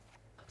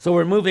So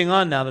we're moving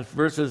on now to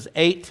verses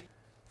 8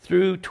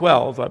 through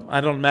 12. I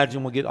don't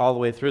imagine we'll get all the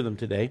way through them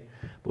today,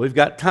 but we've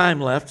got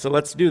time left, so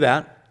let's do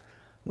that.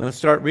 I'm going to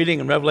start reading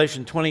in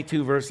Revelation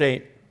 22, verse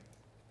 8.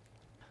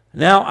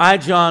 Now I,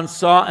 John,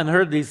 saw and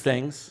heard these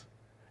things,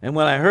 and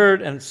when I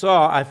heard and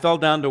saw, I fell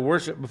down to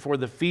worship before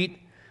the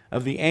feet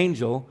of the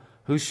angel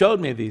who showed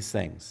me these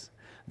things.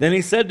 Then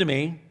he said to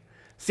me,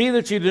 see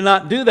that you do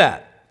not do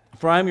that,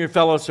 for I am your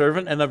fellow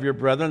servant and of your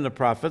brethren the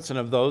prophets and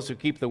of those who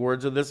keep the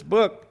words of this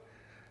book.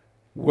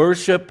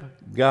 Worship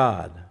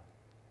God.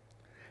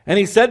 And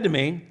he said to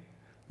me,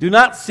 do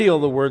not seal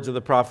the words of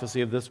the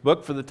prophecy of this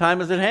book, for the time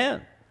is at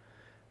hand.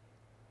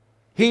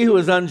 He who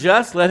is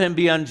unjust, let him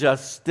be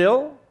unjust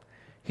still.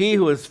 He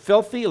who is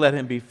filthy, let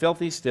him be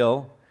filthy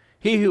still.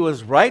 He who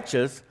is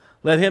righteous,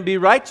 let him be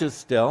righteous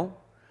still.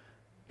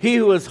 He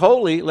who is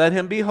holy, let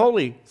him be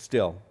holy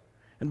still.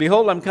 And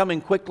behold, I'm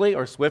coming quickly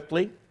or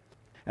swiftly,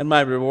 and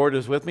my reward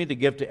is with me to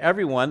give to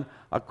everyone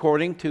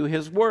according to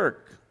his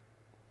work.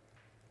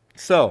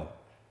 So,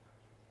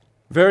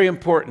 very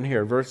important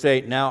here, verse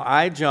 8. Now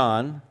I,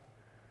 John,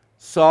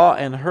 saw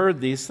and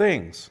heard these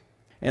things.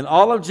 In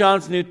all of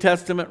John's New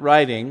Testament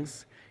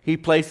writings, he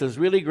places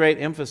really great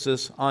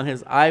emphasis on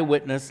his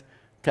eyewitness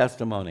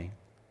testimony.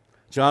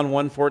 John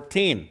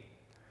 1:14,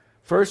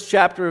 first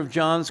chapter of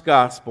John's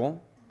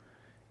Gospel,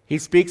 he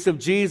speaks of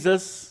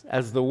Jesus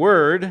as the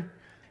Word,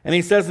 and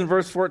he says in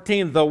verse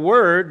 14, the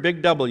Word,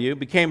 big W,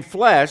 became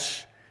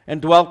flesh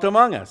and dwelt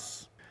among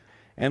us.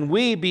 And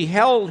we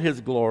beheld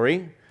his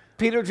glory.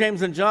 Peter,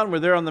 James, and John were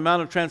there on the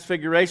Mount of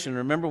Transfiguration.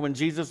 Remember when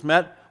Jesus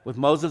met with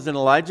Moses and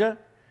Elijah?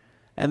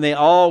 And they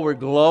all were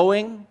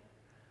glowing.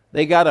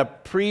 They got a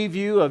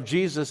preview of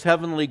Jesus'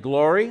 heavenly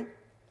glory.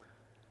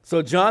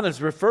 So John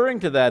is referring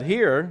to that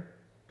here.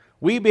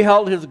 We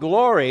beheld his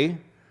glory,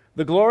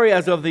 the glory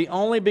as of the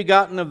only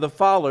begotten of the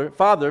Father,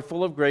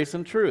 full of grace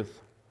and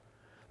truth.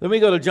 Then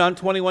we go to John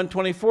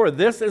 21:24.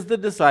 This is the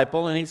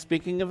disciple, and he's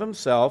speaking of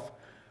himself,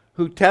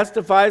 who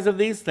testifies of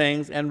these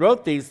things and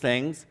wrote these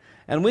things,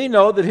 and we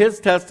know that his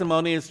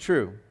testimony is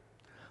true.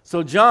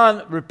 So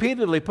John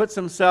repeatedly puts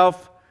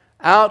himself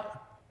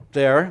out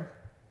there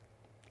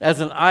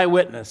as an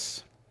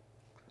eyewitness.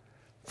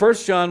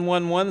 1 John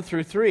 1:1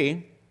 through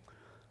 3,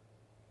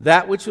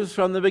 that which was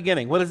from the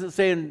beginning. What does it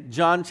say in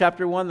John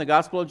chapter 1, the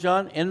Gospel of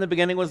John? In the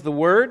beginning was the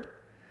Word.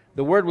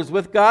 The Word was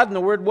with God, and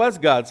the Word was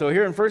God. So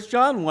here in 1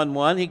 John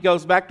 1:1, he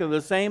goes back to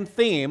the same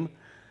theme,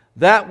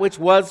 that which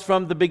was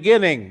from the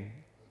beginning,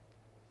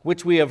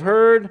 which we have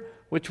heard,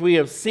 which we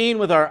have seen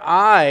with our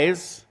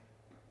eyes,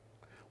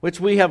 which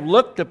we have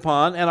looked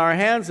upon, and our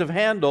hands have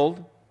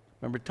handled.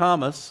 Remember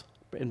Thomas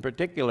in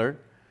particular.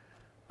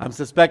 I'm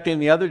suspecting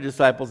the other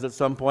disciples at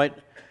some point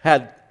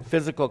had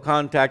physical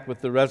contact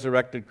with the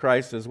resurrected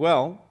Christ as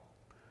well.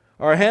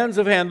 Our hands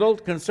have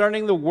handled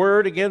concerning the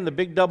Word, again, the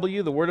big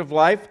W, the Word of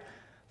life.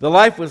 The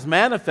life was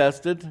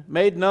manifested,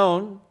 made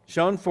known,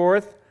 shown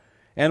forth,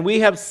 and we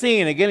have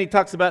seen. Again, he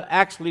talks about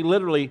actually,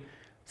 literally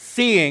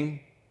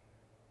seeing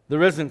the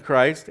risen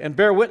Christ, and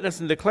bear witness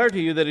and declare to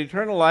you that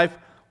eternal life,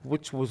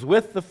 which was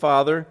with the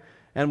Father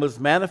and was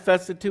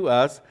manifested to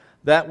us,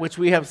 that which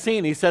we have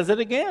seen. He says it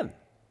again.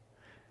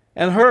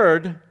 And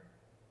heard,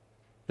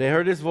 they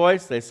heard his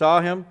voice, they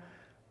saw him,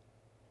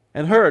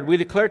 and heard, we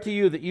declare to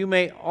you that you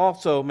may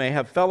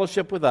have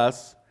fellowship with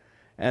us,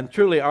 and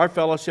truly our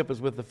fellowship is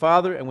with the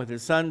Father and with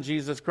his Son,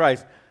 Jesus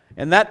Christ.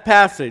 In that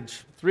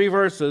passage, 3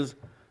 verses,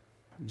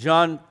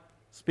 John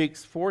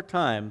speaks 4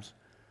 times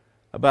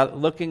about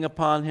looking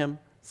upon him,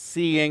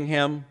 seeing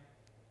him,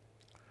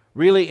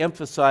 really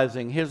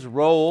emphasizing his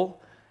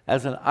role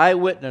as an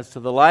eyewitness to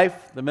the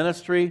life, the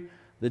ministry,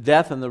 the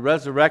death, and the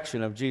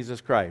resurrection of Jesus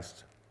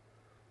Christ.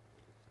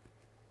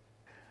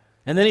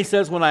 And then he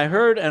says, when I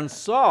heard and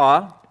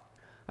saw,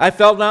 I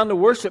fell down to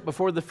worship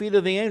before the feet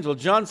of the angel.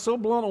 John's so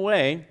blown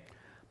away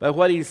by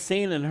what he's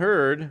seen and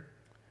heard,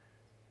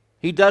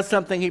 he does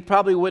something he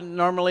probably wouldn't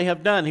normally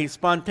have done. He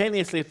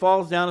spontaneously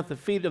falls down at the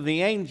feet of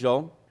the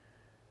angel.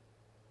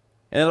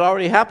 And it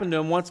already happened to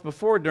him once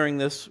before during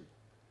this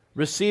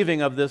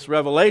receiving of this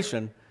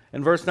revelation.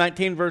 In verse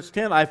 19, verse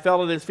 10, I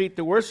fell at his feet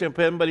to worship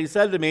him, but he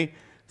said to me,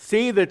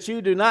 see that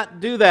you do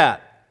not do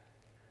that.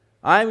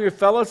 I am your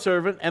fellow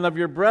servant and of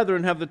your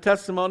brethren have the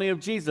testimony of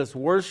Jesus.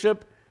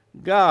 Worship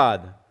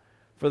God.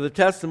 For the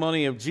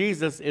testimony of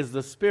Jesus is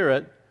the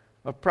spirit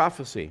of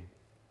prophecy.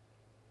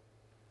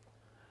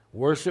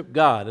 Worship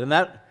God. And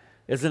that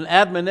is an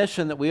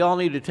admonition that we all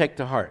need to take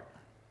to heart.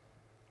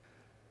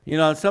 You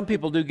know, some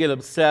people do get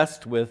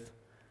obsessed with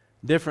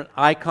different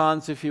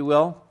icons, if you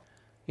will.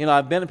 You know,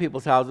 I've been in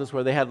people's houses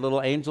where they had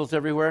little angels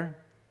everywhere.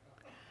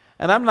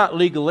 And I'm not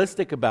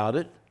legalistic about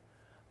it,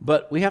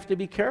 but we have to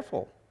be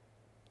careful.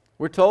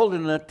 We're told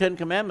in the 10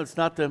 Commandments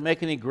not to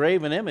make any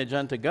graven image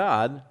unto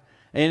God.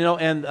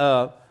 And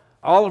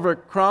Oliver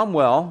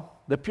Cromwell,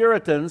 the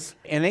Puritans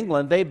in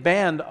England, they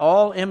banned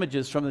all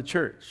images from the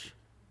church,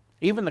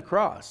 even the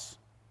cross.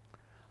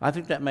 I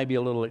think that may be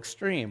a little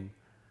extreme.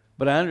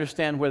 But I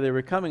understand where they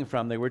were coming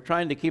from. They were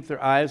trying to keep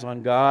their eyes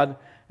on God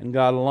and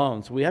God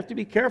alone. So we have to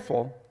be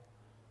careful.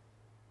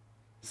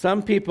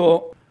 Some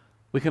people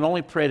We can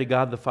only pray to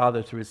God the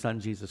Father through His Son,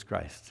 Jesus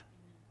Christ.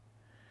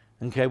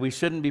 Okay, we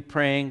shouldn't be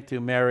praying to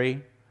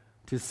Mary,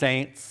 to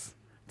saints,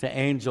 to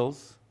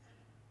angels.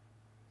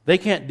 They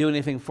can't do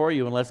anything for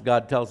you unless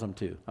God tells them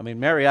to. I mean,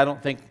 Mary, I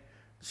don't think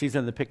she's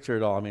in the picture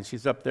at all. I mean,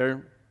 she's up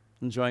there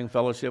enjoying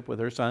fellowship with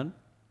her Son.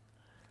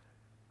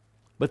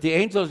 But the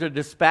angels are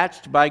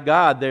dispatched by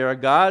God. They are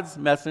God's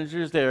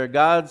messengers. They are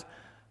God's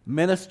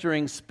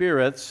ministering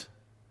spirits.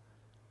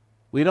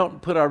 We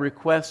don't put our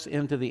requests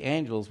into the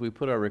angels. We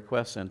put our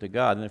requests into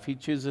God. And if He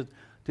chooses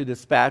to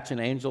dispatch an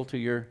angel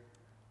to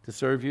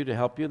serve you, to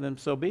help you, then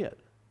so be it.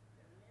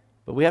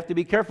 But we have to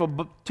be careful.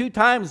 But 2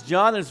 times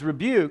John is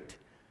rebuked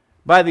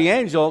by the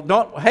angel.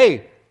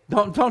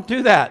 Don't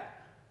do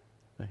that.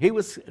 He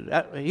was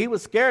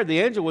scared. The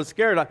angel was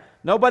scared.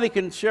 Nobody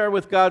can share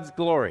with God's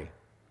glory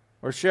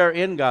or share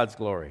in God's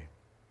glory.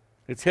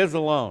 It's His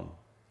alone.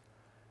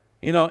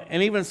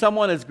 And even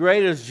someone as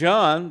great as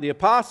John, the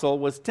apostle,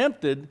 was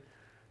tempted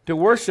to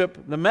worship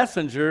the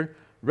messenger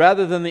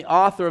rather than the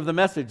author of the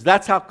message.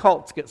 That's how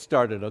cults get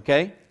started,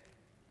 okay?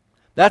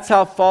 That's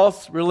how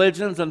false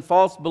religions and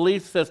false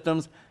belief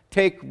systems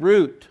take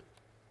root.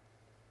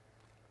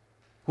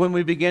 When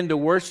we begin to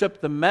worship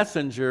the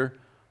messenger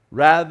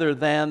rather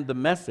than the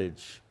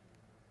message.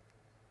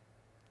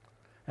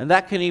 And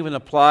that can even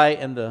apply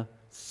in the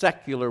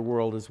secular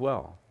world as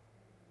well.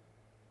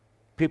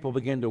 People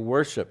begin to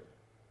worship,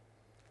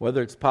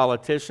 whether it's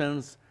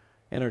politicians,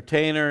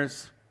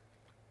 entertainers,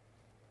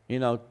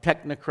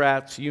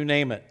 technocrats, you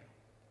name it.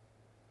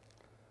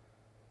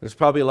 There's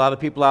probably a lot of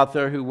people out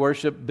there who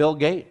worship Bill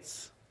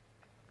Gates,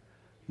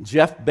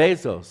 Jeff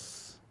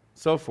Bezos,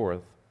 so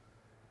forth.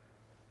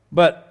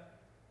 But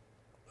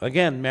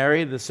again,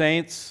 Mary, the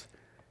saints,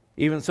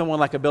 even someone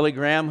like a Billy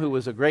Graham, who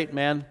was a great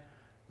man,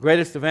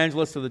 greatest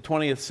evangelist of the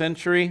 20th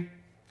century,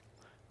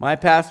 my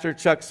pastor,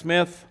 Chuck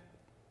Smith.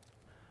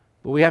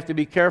 But we have to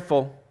be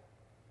careful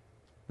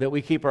that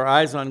we keep our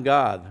eyes on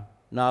God,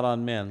 not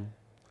on men.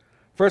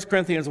 1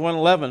 Corinthians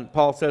 1:11,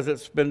 Paul says,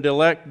 it's been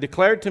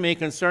declared to me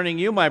concerning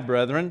you, my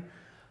brethren,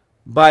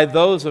 by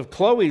those of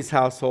Chloe's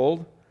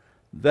household,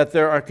 that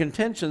there are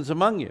contentions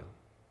among you.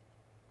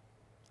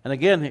 And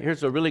again,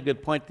 here's a really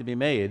good point to be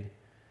made.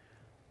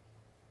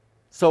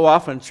 So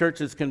often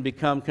churches can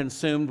become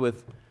consumed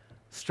with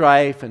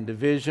strife and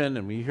division,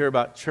 and we hear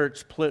about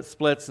church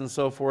splits and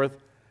so forth.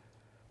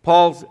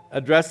 Paul's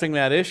addressing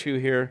that issue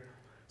here.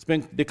 It's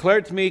been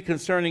declared to me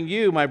concerning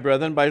you, my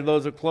brethren, by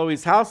those of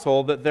Chloe's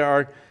household, that there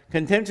are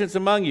contentions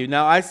among you.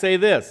 Now I say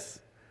this,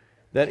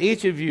 that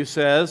each of you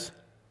says,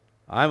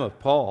 I'm of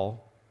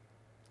Paul,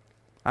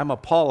 I'm a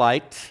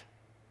Paulite,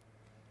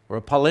 or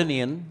a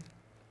Paulinian,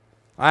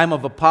 I'm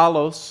of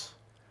Apollos,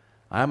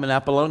 I'm an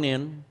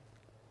Apollonian,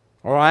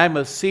 or I'm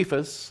of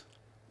Cephas,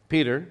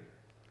 Peter,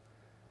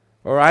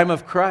 or I'm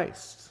of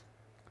Christ.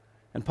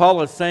 And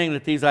Paul is saying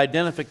that these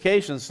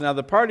identifications, now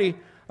the party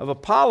of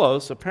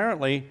Apollos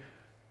apparently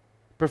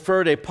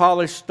preferred a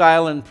polished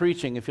style in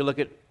preaching. If you look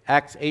at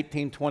Acts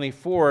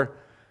 18:24,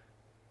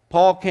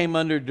 Paul came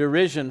under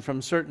derision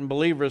from certain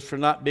believers for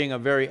not being a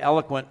very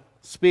eloquent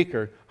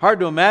speaker. Hard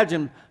to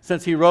imagine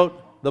since he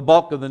wrote the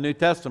bulk of the New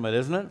Testament,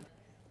 isn't it?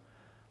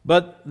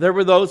 But there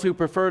were those who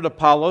preferred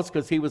Apollos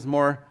because he was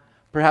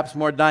perhaps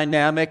more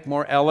dynamic,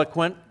 more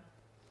eloquent.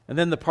 And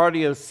then the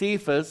party of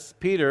Cephas,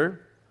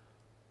 Peter,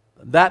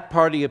 that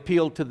party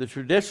appealed to the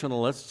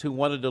traditionalists who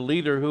wanted a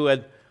leader who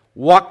had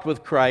walked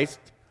with Christ.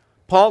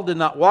 Paul did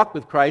not walk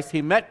with Christ.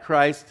 He met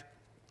Christ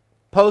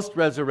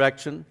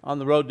post-resurrection on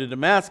the road to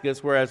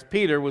Damascus, whereas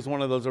Peter was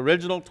one of those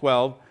original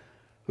 12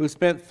 who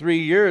spent 3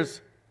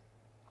 years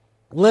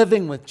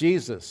living with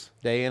Jesus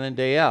day in and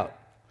day out.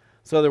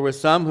 So there were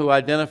some who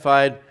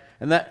identified,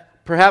 and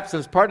that perhaps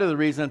is part of the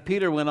reason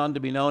Peter went on to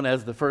be known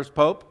as the first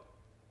pope,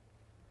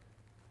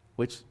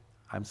 which,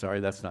 I'm sorry,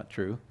 that's not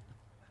true.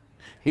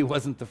 He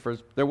wasn't the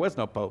first, there was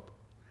no pope.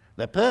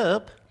 The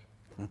pope,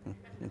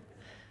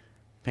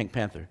 Pink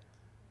Panther,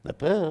 the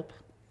pope.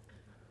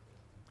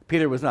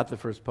 Peter was not the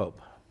first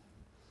pope.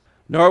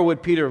 Nor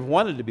would Peter have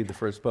wanted to be the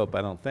first pope,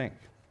 I don't think.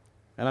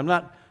 And I'm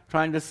not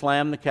trying to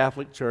slam the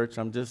Catholic Church.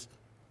 I'm just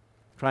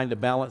trying to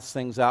balance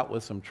things out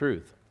with some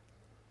truth.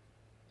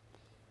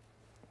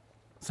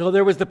 So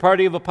there was the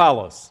party of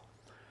Apollos.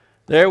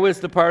 There was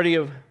the party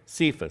of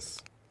Cephas.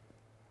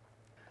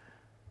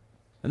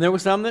 And there were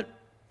some that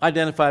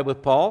identified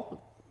with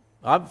Paul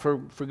for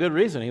good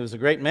reason. He was a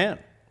great man.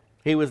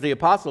 He was the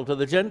apostle to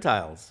the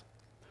Gentiles.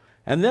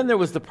 And then there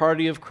was the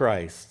party of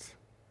Christ.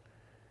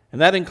 And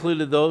that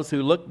included those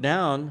who looked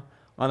down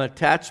on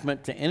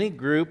attachment to any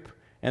group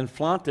and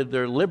flaunted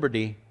their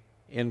liberty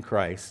in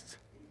Christ.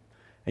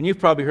 And you've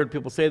probably heard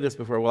people say this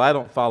before, well, I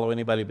don't follow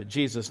anybody but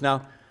Jesus.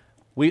 Now,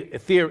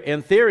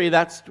 in theory,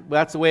 that's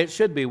the way it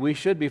should be. We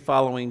should be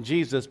following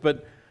Jesus,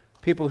 but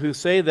people who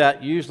say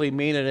that usually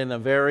mean it in a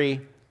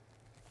very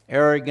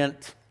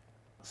arrogant,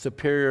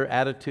 superior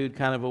attitude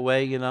kind of a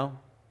way, you know.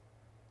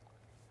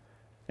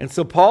 And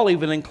so Paul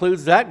even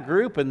includes that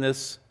group in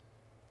this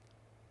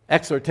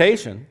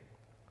exhortation.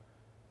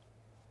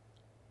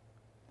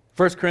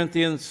 1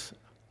 Corinthians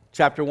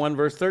chapter 1,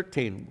 verse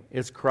 13.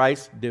 Is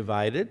Christ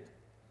divided?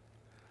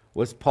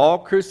 Was Paul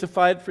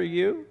crucified for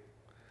you?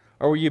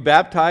 Or were you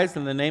baptized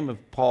in the name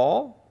of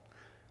Paul?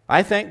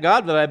 I thank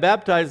God that I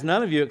baptized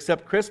none of you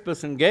except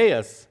Crispus and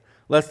Gaius,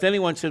 lest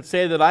anyone should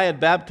say that I had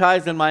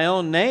baptized in my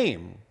own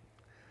name.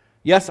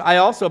 Yes, I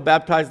also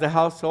baptized the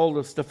household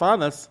of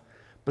Stephanas.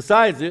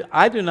 Besides,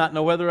 I do not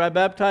know whether I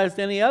baptized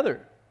any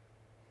other.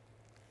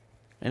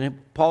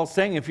 And Paul's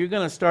saying, if you're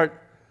going to start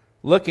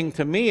looking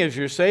to me as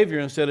your Savior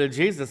instead of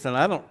Jesus, then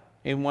I don't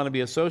even want to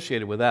be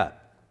associated with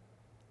that.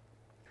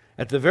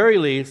 At the very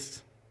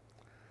least,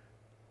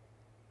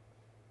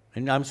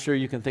 and I'm sure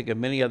you can think of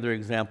many other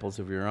examples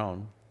of your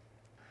own,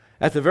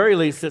 at the very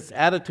least, this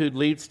attitude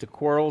leads to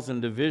quarrels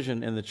and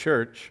division in the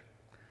church,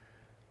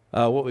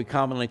 what we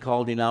commonly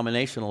call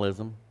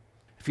denominationalism.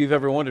 If you've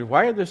ever wondered,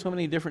 why are there so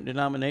many different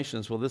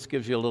denominations? Well, this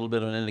gives you a little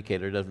bit of an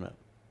indicator, doesn't it?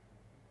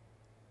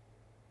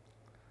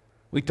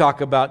 We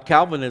talk about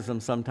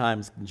Calvinism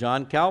sometimes.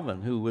 John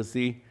Calvin, who was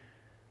the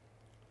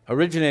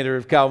originator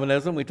of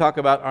Calvinism. We talk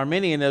about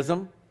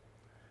Arminianism.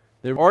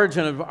 The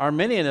origin of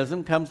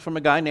Arminianism comes from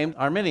a guy named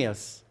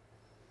Arminius.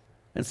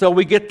 And so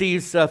we get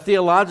these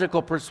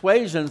theological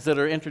persuasions that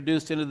are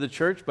introduced into the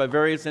church by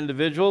various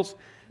individuals.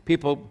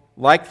 People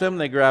like them,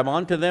 they grab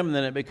onto them, and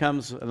then it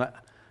becomes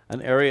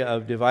an area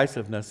of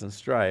divisiveness and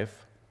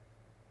strife.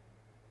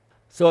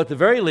 So at the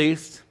very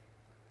least,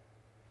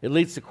 it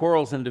leads to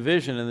quarrels and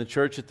division in the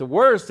church. At the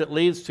worst, it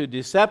leads to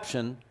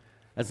deception,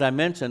 as I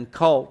mentioned,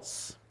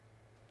 cults.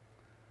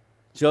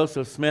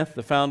 Joseph Smith,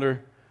 the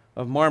founder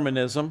of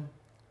Mormonism,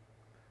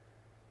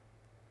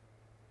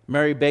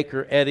 Mary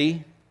Baker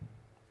Eddy,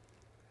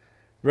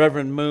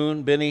 Reverend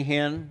Moon, Benny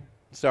Hinn,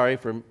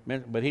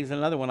 but he's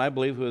another one, I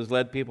believe, who has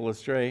led people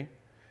astray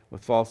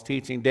with false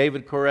teaching.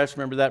 David Koresh,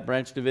 remember that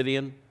Branch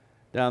Davidian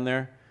down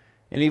there?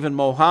 And even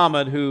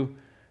Mohammed, who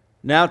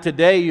now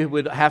today you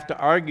would have to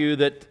argue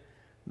that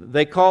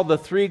they call the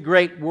three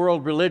great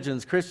world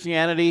religions,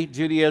 Christianity,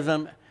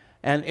 Judaism,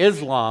 and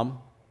Islam.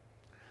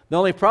 The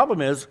only problem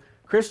is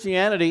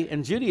Christianity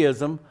and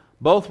Judaism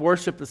both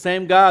worship the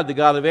same God, the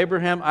God of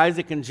Abraham,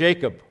 Isaac, and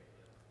Jacob.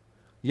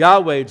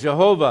 Yahweh,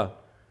 Jehovah,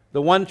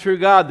 the one true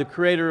God, the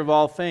creator of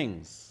all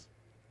things.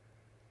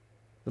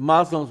 The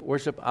Muslims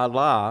worship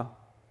Allah,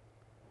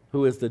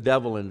 who is the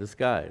devil in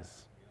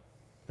disguise.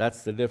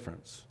 That's the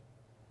difference.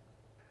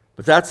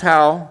 But that's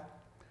how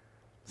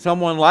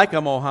someone like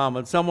a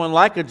Mohammed, someone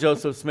like a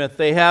Joseph Smith,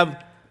 they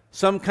have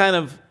some kind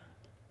of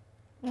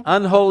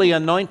unholy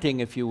anointing,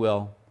 if you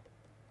will,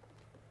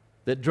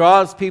 that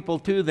draws people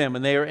to them,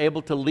 and they are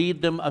able to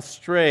lead them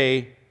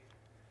astray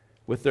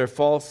with their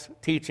false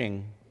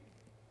teaching.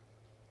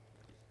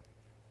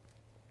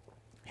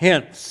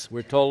 Hence,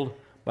 we're told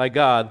by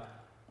God,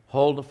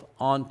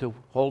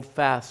 hold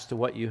fast to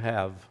what you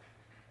have.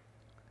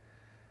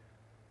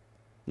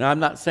 Now, I'm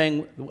not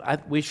saying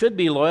we should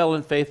be loyal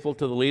and faithful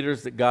to the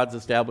leaders that God's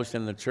established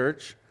in the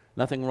church.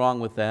 Nothing wrong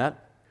with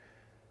that.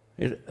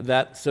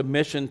 That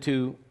submission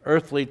to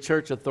earthly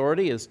church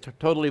authority is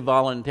totally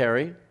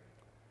voluntary.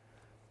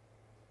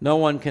 No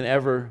one can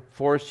ever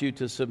force you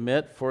to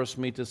submit, force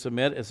me to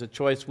submit. It's a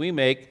choice we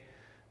make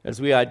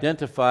as we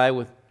identify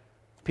with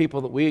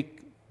people that we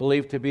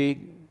believe to be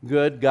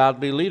good,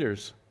 godly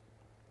leaders.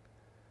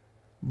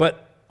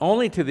 But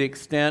only to the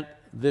extent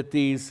that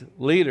these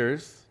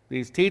leaders,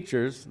 these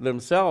teachers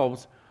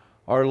themselves,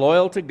 are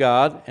loyal to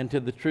God and to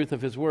the truth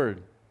of His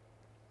Word.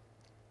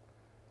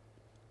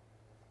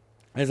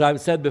 As I've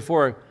said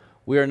before,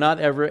 we are not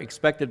ever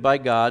expected by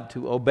God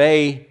to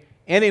obey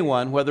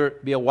anyone, whether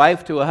it be a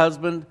wife to a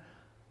husband,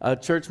 a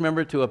church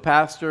member to a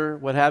pastor,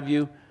 what have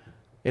you,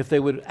 if they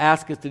would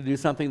ask us to do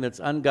something that's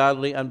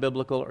ungodly,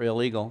 unbiblical, or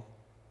illegal.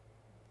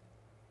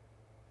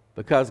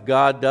 Because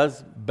God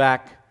does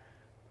back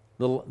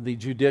the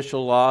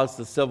judicial laws,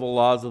 the civil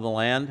laws of the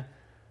land.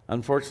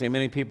 Unfortunately,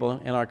 many people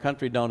in our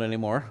country don't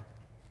anymore.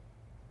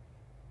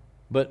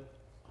 But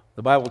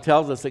the Bible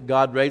tells us that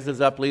God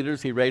raises up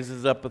leaders, He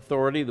raises up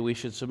authority, that we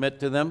should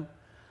submit to them,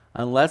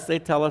 unless they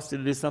tell us to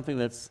do something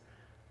that's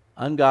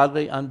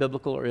ungodly,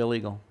 unbiblical, or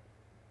illegal.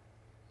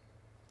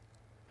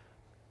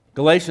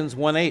 Galatians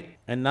 1:8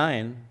 and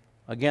 9,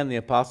 again the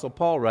Apostle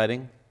Paul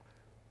writing,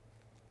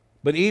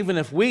 but even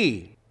if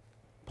we,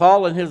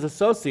 Paul and his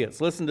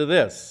associates, listen to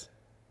this,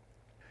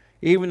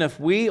 even if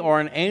we or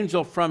an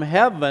angel from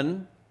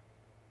heaven,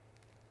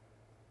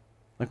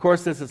 of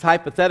course this is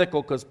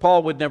hypothetical because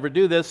Paul would never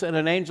do this and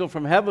an angel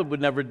from heaven would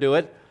never do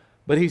it,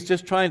 but he's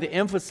just trying to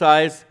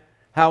emphasize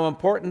how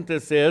important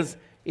this is.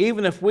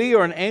 Even if we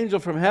or an angel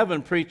from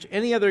heaven preach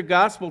any other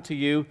gospel to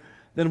you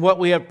than what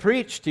we have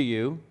preached to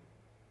you,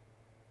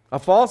 a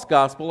false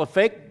gospel, a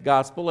fake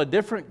gospel, a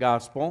different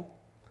gospel,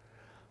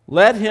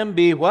 let him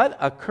be what?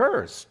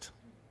 Accursed.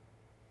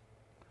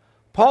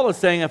 Paul is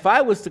saying, if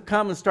I was to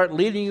come and start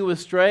leading you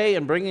astray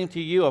and bringing to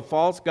you a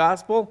false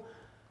gospel,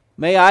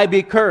 may I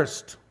be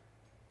cursed.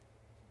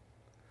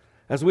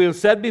 As we have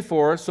said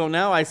before, so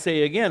now I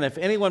say again, if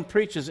anyone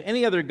preaches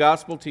any other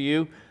gospel to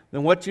you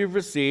than what you've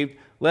received,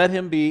 let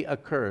him be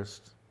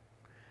accursed.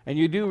 And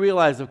you do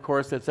realize, of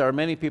course, that there are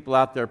many people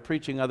out there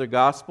preaching other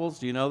gospels.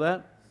 Do you know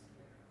that?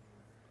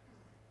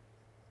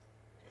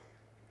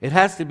 It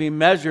has to be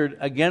measured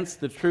against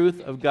the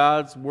truth of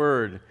God's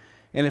Word.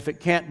 And if it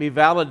can't be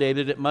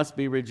validated, it must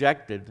be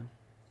rejected.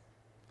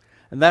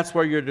 And that's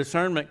where your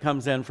discernment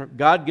comes in.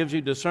 God gives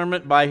you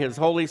discernment by His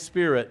Holy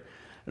Spirit.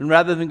 And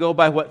rather than go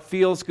by what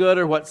feels good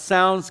or what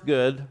sounds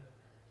good,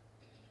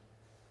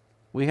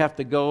 we have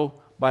to go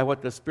by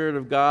what the Spirit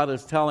of God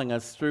is telling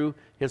us through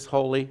His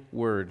holy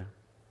Word.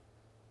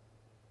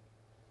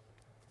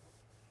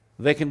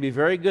 They can be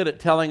very good at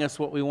telling us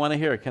what we want to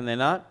hear, can they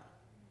not?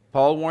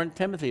 Paul warned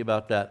Timothy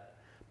about that.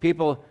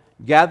 People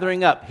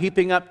gathering up,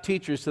 heaping up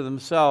teachers to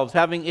themselves,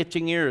 having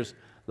itching ears,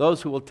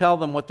 those who will tell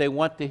them what they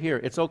want to hear.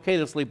 It's okay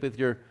to sleep with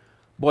your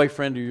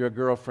boyfriend or your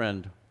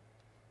girlfriend.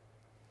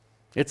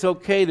 It's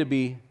okay to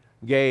be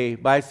gay,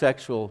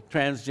 bisexual,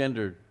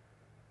 transgendered,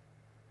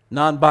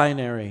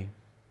 non-binary.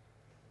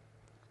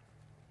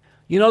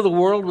 You know, the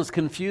world was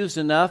confused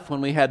enough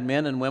when we had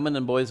men and women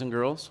and boys and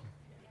girls.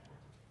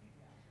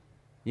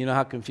 You know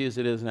how confused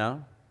it is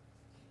now?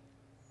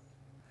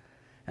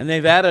 And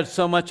they've added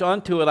so much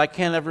onto it, I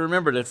can't ever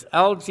remember it. It's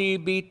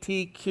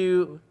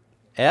LGBTQS,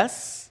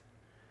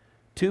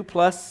 2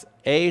 plus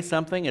A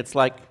something. It's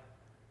like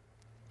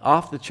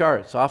off the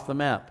charts, off the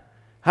map.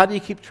 How do you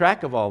keep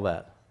track of all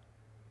that?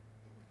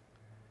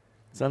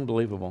 It's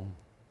unbelievable.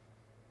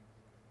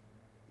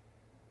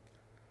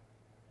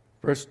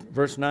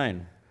 Verse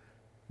 9.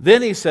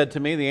 Then he said to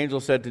me, the angel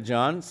said to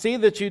John, see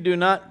that you do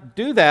not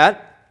do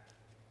that.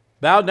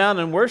 Bow down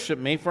and worship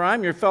me, for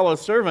I'm your fellow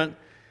servant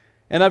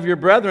and of your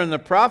brethren the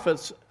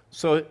prophets.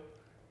 So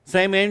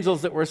same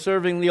angels that were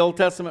serving the Old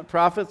Testament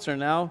prophets are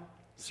now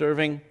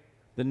serving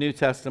the New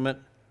Testament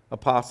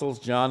apostles,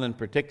 John in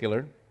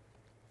particular.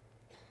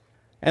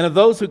 And of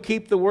those who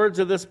keep the words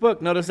of this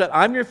book. Notice that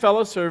I'm your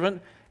fellow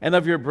servant and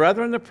of your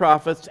brethren the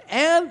prophets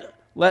and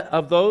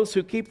of those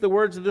who keep the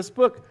words of this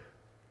book.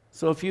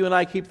 So if you and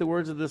I keep the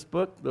words of this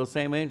book, those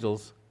same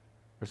angels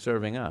are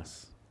serving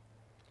us.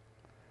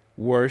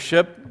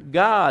 Worship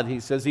God, he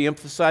says. He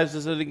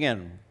emphasizes it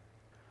again.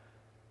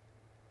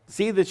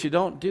 See that you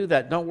don't do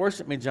that. Don't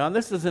worship me, John.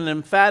 This is an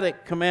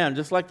emphatic command,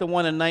 just like the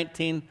one in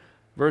 19,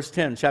 verse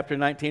 10, chapter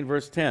 19,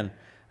 verse 10.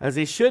 As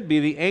he should be,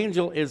 the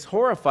angel is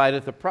horrified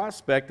at the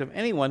prospect of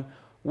anyone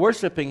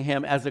worshiping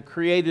him as a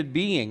created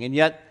being. And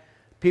yet,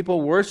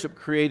 people worship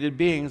created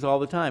beings all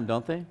the time,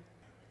 don't they?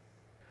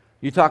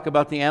 You talk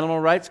about the animal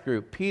rights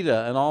group,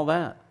 PETA and all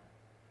that.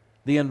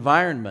 The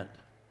environment.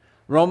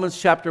 Romans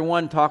chapter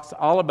 1 talks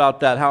all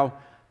about that, how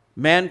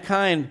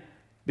mankind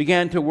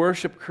began to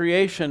worship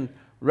creation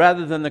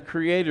rather than the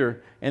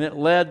Creator, and it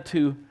led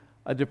to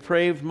a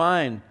depraved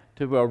mind,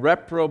 to a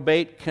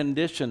reprobate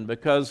condition,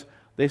 because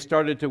they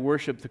started to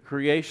worship the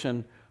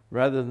creation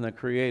rather than the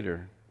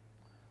Creator.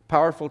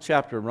 Powerful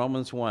chapter,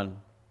 Romans 1.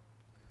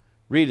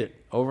 Read it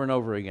over and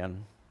over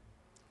again.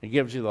 It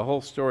gives you the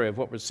whole story of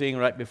what we're seeing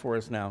right before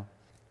us now.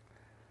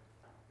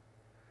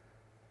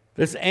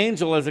 This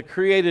angel, as a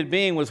created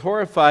being, was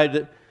horrified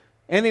that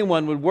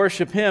anyone would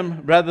worship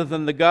him rather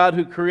than the God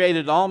who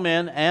created all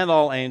men and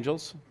all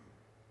angels,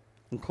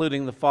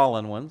 including the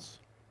fallen ones.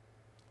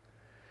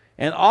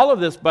 And all of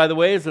this, by the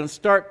way, is in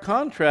stark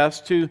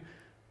contrast to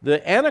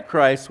the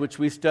Antichrist, which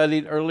we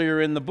studied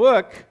earlier in the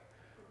book,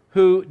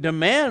 who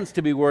demands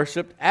to be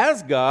worshipped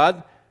as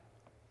God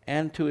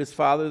and to his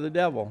father, the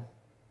devil.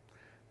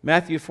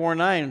 Matthew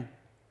 4:9,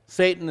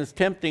 Satan is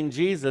tempting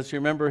Jesus. You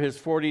remember his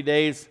 40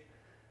 days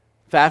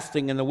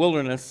fasting in the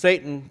wilderness.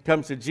 Satan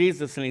comes to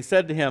Jesus and he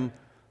said to him,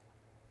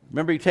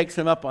 remember, he takes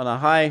him up on a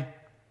high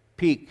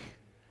peak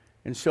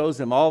and shows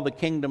him all the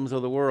kingdoms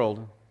of the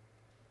world.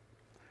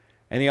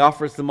 And he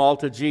offers them all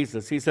to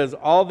Jesus. He says,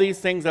 all these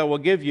things I will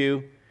give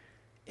you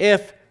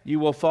if you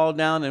will fall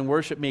down and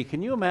worship me.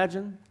 Can you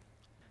imagine?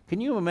 Can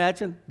you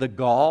imagine the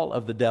gall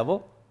of the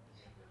devil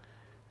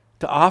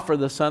to offer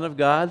the Son of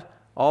God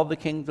all the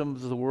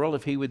kingdoms of the world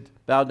if he would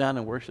bow down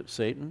and worship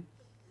Satan?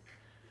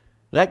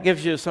 That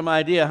gives you some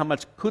idea how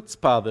much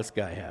chutzpah this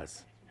guy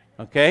has.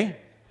 Okay?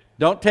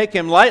 Don't take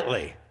him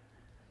lightly,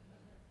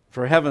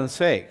 for heaven's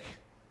sake.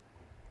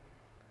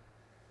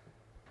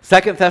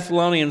 2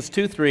 Thessalonians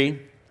 2:3,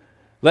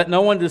 let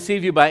no one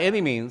deceive you by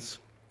any means.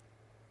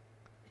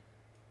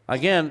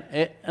 Again,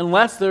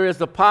 unless there is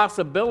the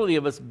possibility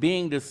of us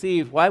being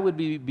deceived, why would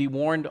we be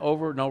warned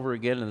over and over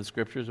again in the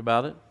Scriptures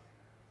about it?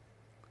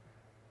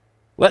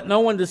 Let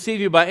no one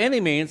deceive you by any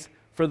means,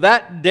 for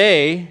that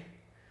day,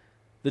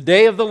 the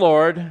day of the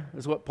Lord,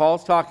 is what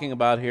Paul's talking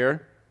about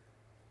here,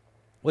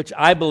 which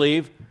I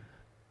believe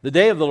the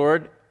day of the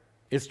Lord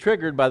is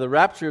triggered by the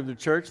rapture of the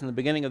church and the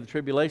beginning of the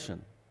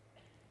tribulation.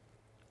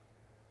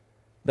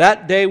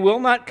 That day will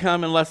not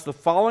come unless the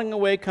falling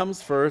away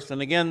comes first.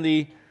 And again,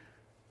 the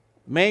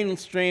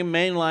mainstream,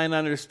 mainline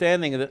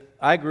understanding that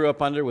I grew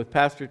up under with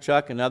Pastor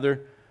Chuck and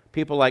other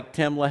people like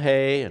Tim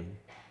LaHaye and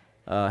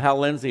Hal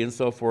Lindsey and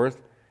so forth,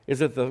 is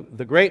that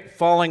the great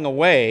falling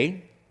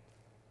away,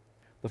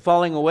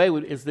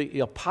 is the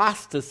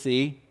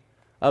apostasy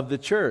of the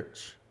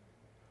church.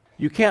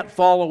 You can't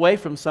fall away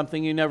from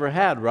something you never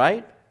had,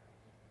 right?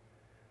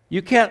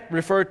 You can't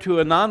refer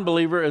to a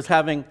non-believer as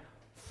having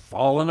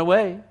fallen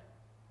away.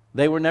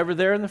 They were never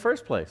there in the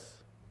first place.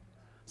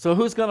 So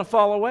who's going to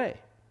fall away?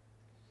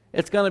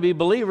 It's going to be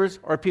believers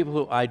or people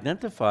who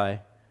identify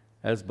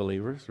as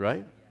believers,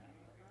 right?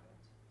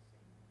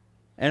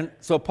 And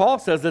so Paul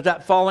says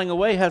that falling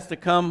away has to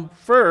come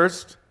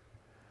first.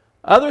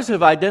 Others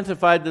have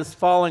identified this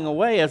falling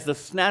away as the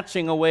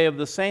snatching away of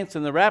the saints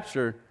in the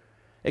rapture.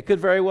 It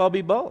could very well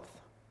be both.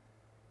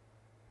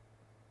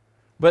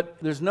 But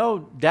there's no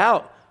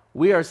doubt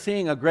we are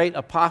seeing a great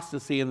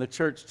apostasy in the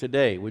church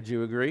today. Would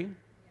you agree?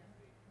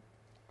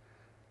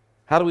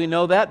 How do we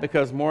know that?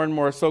 Because more and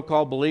more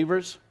so-called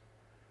believers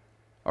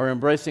are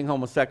embracing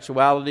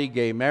homosexuality,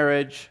 gay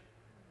marriage,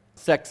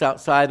 sex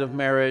outside of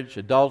marriage,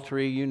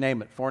 adultery, you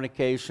name it,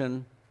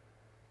 fornication.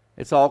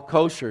 It's all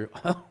kosher.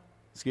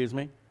 Excuse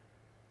me.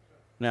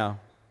 Now,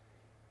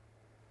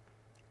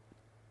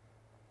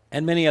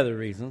 and many other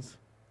reasons.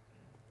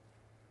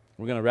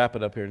 We're going to wrap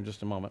it up here in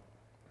just a moment.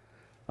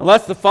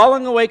 Unless the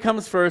falling away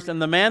comes first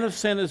and the man of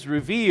sin is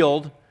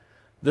revealed,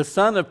 the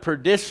son of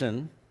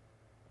perdition,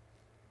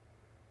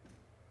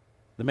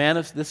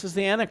 this is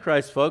the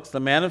Antichrist, folks, the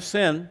man of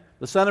sin,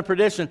 the son of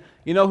perdition.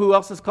 You know who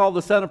else is called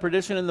the son of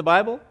perdition in the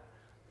Bible?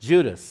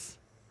 Judas.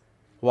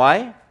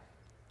 Why?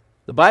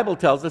 The Bible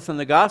tells us in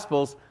the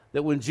Gospels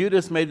that when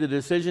Judas made the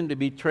decision to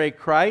betray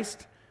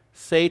Christ,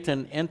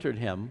 Satan entered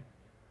him.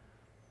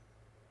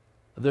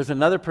 There's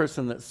another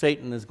person that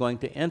Satan is going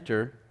to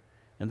enter,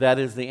 and that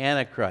is the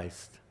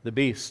Antichrist, the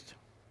beast,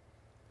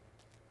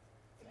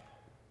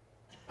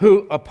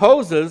 who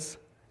opposes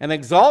and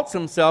exalts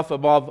himself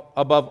above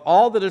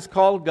all that is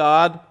called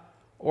God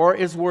or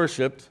is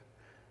worshipped.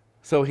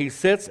 So he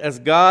sits as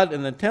God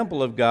in the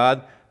temple of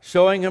God,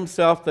 showing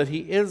himself that he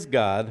is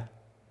God.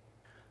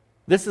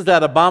 This is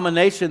that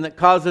abomination that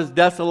causes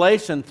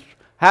desolation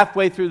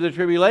halfway through the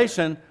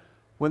tribulation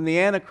when the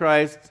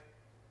Antichrist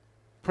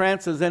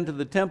prances into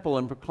the temple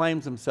and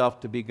proclaims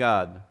himself to be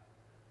God.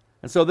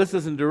 And so this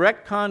is in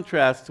direct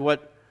contrast to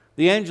what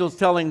the angel's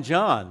telling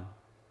John.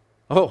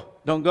 Oh,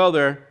 don't go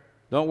there.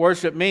 Don't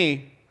worship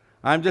me.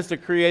 I'm just a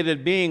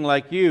created being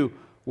like you.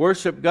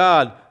 Worship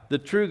God, the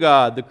true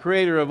God, the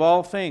creator of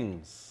all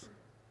things.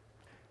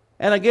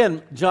 And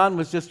again, John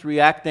was just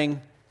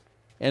reacting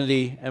in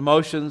the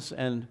emotions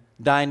and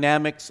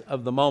dynamics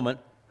of the moment,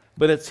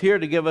 but it's here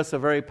to give us a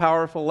very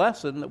powerful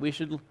lesson that we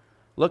should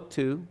look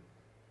to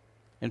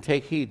and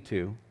take heed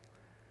to.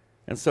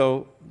 And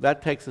so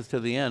that takes us to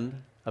the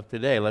end of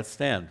today. Let's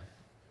stand.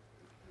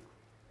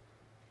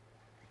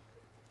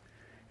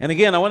 And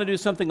again, I want to do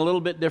something a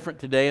little bit different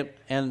today.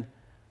 And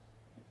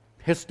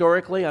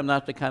historically, I'm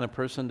not the kind of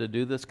person to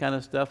do this kind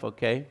of stuff,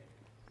 okay?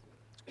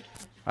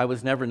 I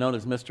was never known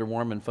as Mr.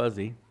 Warm and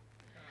Fuzzy.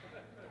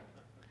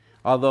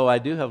 Although I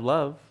do have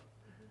love.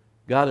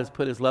 God has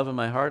put his love in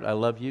my heart. I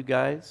love you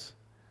guys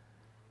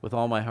with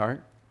all my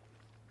heart.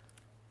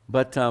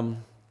 But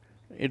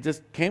it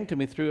just came to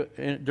me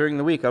during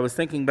the week. I was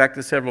thinking back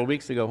to several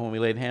weeks ago when we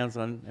laid hands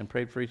on and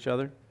prayed for each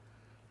other.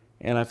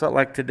 And I felt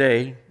like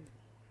today,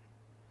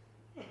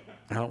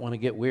 I don't want to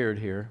get weird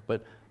here,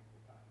 but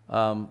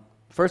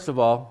first of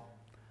all,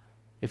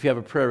 if you have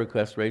a prayer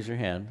request, raise your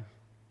hand,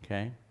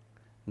 okay?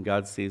 And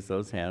God sees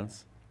those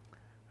hands.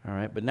 All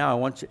right, but now I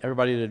want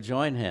everybody to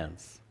join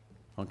hands,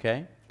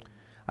 okay?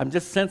 I'm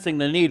just sensing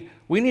the need.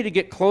 We need to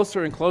get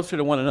closer and closer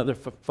to one another,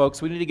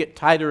 folks. We need to get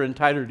tighter and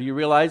tighter. Do you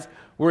realize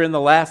we're in the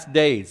last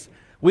days?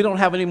 We don't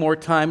have any more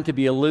time to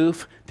be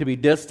aloof, to be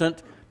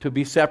distant, to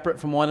be separate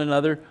from one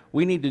another.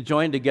 We need to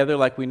join together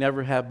like we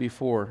never have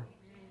before.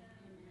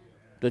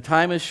 The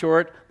time is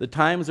short. The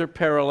times are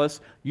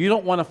perilous. You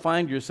don't want to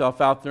find yourself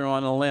out there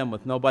on a limb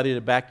with nobody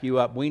to back you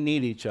up. We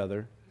need each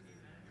other.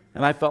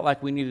 And I felt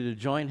like we needed to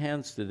join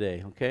hands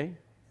today, okay?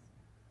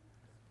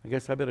 I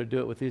guess I better do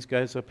it with these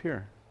guys up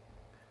here.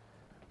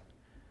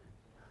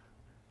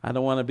 I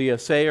don't want to be a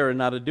sayer and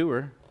not a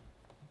doer.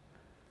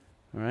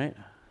 All right?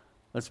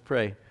 Let's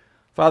pray.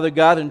 Father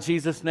God, in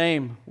Jesus'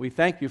 name, we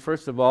thank you,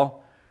 first of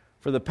all,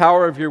 for the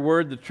power of your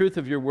word, the truth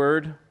of your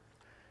word.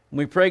 And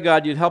we pray,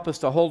 God, you'd help us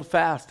to hold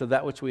fast to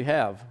that which we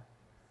have,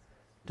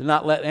 to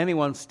not let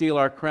anyone steal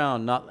our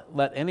crown, not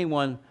let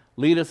anyone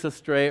lead us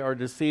astray or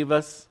deceive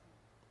us,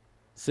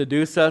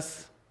 seduce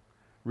us,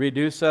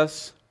 reduce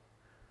us,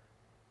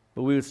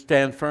 but we would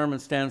stand firm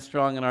and stand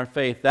strong in our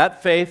faith.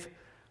 That faith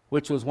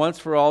which was once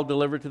for all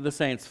delivered to the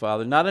saints,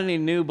 Father. Not any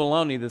new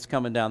baloney that's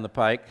coming down the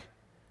pike,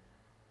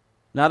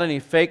 not any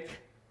fake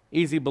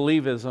easy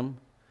believism,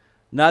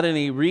 not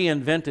any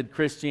reinvented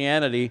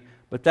Christianity,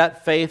 but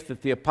that faith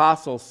that the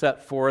apostles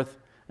set forth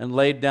and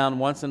laid down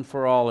once and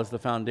for all as the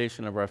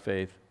foundation of our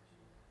faith.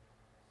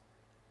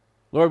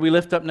 Lord, we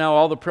lift up now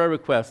all the prayer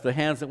requests, the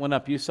hands that went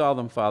up. You saw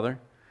them, Father.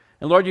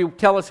 And Lord, you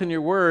tell us in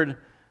your word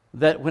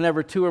that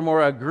whenever two or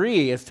more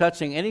agree as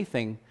touching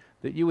anything,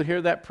 that you would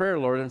hear that prayer,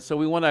 Lord. And so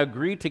we want to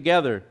agree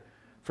together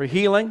for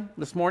healing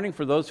this morning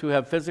for those who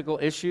have physical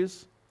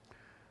issues.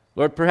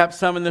 Lord, perhaps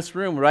some in this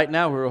room right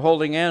now who are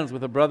holding hands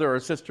with a brother or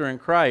sister in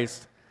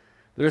Christ,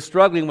 they're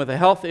struggling with a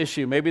health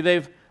issue. Maybe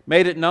they've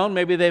made it known,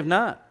 maybe they've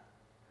not.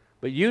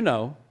 But you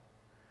know.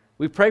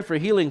 We pray for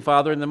healing,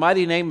 Father, in the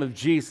mighty name of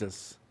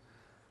Jesus.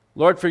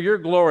 Lord, for your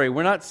glory.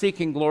 We're not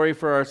seeking glory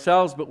for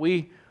ourselves, but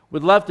we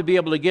would love to be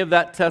able to give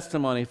that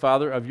testimony,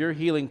 Father, of your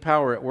healing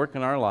power at work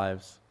in our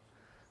lives.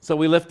 So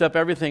we lift up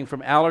everything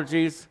from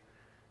allergies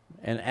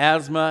and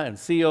asthma and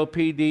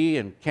COPD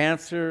and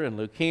cancer and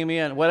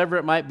leukemia and whatever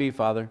it might be,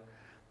 Father,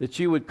 that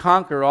you would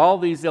conquer all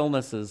these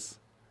illnesses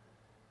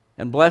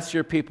and bless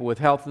your people with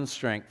health and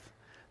strength,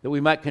 that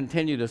we might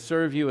continue to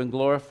serve you and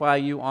glorify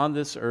you on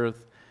this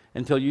earth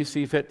until you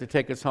see fit to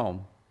take us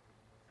home.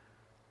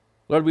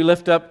 Lord, we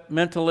lift up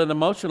mental and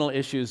emotional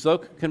issues.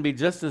 Those can be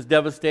just as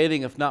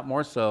devastating, if not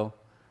more so,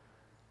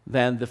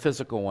 than the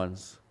physical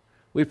ones.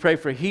 We pray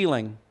for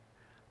healing,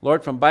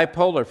 Lord, from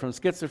bipolar, from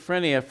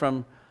schizophrenia,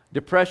 from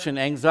depression,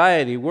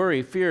 anxiety,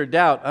 worry, fear,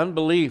 doubt,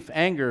 unbelief,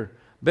 anger,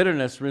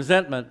 bitterness,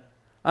 resentment,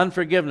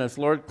 unforgiveness.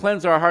 Lord,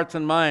 cleanse our hearts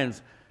and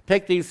minds.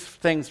 Take these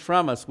things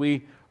from us.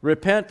 We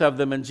repent of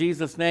them in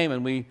Jesus' name,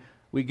 and we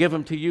give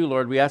them to you,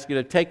 Lord. We ask you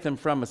to take them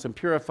from us and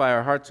purify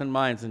our hearts and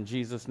minds in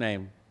Jesus'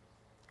 name.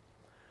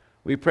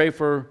 We pray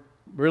for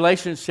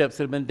relationships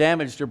that have been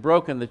damaged or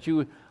broken, that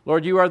you,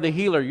 Lord, you are the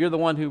healer. You're the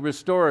one who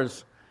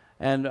restores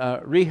and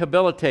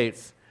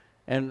rehabilitates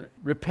and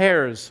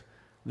repairs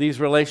these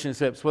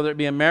relationships, whether it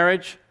be a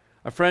marriage,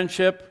 a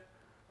friendship,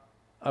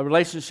 a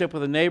relationship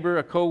with a neighbor,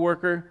 a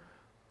coworker,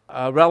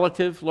 a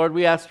relative. Lord,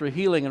 we ask for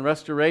healing and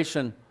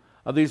restoration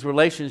of these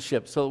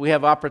relationships so that we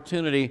have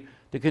opportunity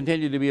to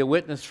continue to be a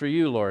witness for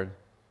you, Lord,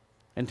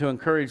 and to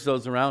encourage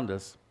those around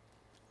us.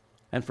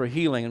 And for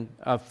healing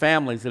of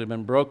families that have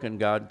been broken,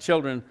 God,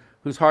 children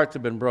whose hearts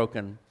have been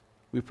broken.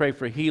 We pray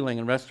for healing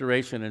and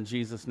restoration in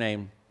Jesus'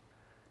 name.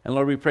 And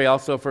Lord, we pray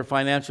also for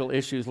financial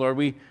issues. Lord,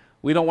 we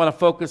don't want to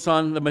focus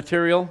on the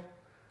material.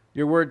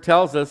 Your word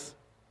tells us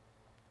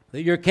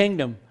that your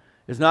kingdom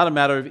is not a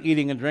matter of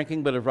eating and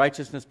drinking, but of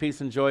righteousness, peace,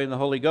 and joy in the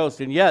Holy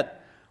Ghost. And yet,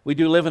 we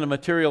do live in a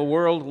material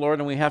world, Lord,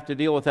 and we have to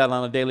deal with that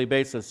on a daily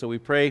basis. So we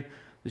pray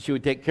that you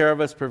would take care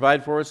of us,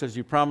 provide for us as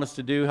you promised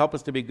to do. Help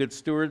us to be good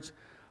stewards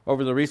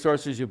over the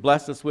resources you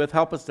blessed us with.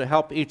 Help us to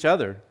help each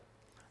other,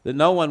 that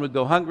no one would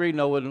go hungry,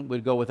 no one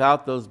would go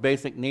without those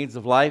basic needs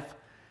of life.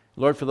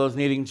 Lord, for those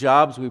needing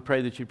jobs, we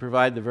pray that you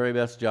provide the very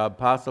best job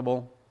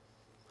possible.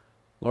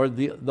 Lord,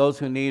 those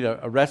who need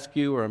a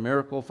rescue or a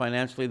miracle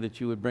financially, that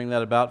you would bring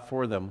that about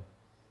for them.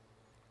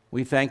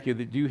 We thank you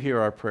that you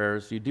hear our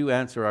prayers. You do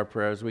answer our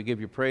prayers. We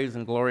give you praise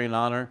and glory and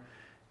honor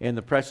in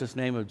the precious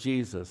name of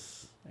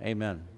Jesus. Amen.